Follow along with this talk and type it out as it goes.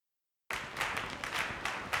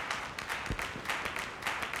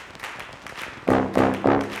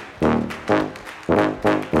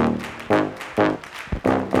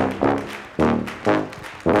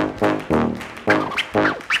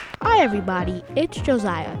everybody, it's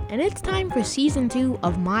Joziah, and it's time for Season 2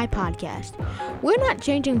 of my podcast. We're not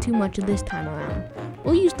changing too much this time around.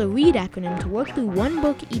 We'll use the R.E.A.D acronym to work through one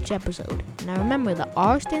book each episode. Now remember, the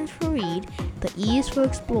R stands for read, the E is for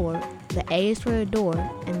explore, the A is for adore,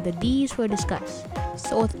 and the D is for discuss.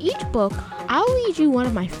 So with each book, I'll read you one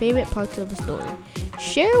of my favorite parts of the story,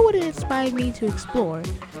 share what it inspired me to explore,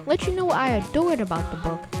 let you know what I adored about the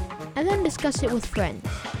book, and then discuss it with friends.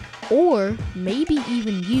 Or maybe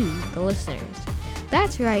even you, the listeners.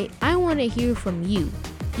 That's right, I want to hear from you.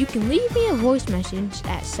 You can leave me a voice message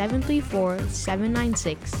at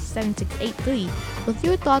 734-796-7683 with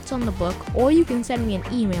your thoughts on the book, or you can send me an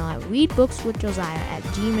email at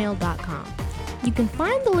readbookswithjosiah@gmail.com. You can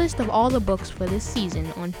find the list of all the books for this season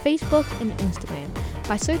on Facebook and Instagram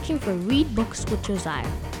by searching for Read Books with Joziah.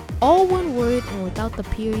 All one word and without the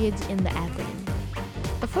periods in the acronym.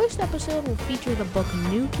 The first episode will feature the book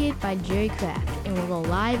New Kid by Jerry Craft and will go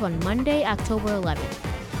live on Monday, October 11th.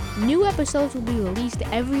 New episodes will be released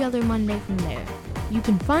every other Monday from there. You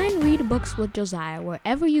can find Read Books with Joziah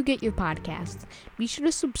wherever you get your podcasts. Be sure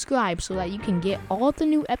to subscribe so that you can get all the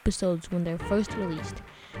new episodes when they're first released.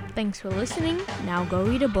 Thanks for listening. Now go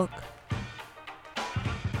read a book.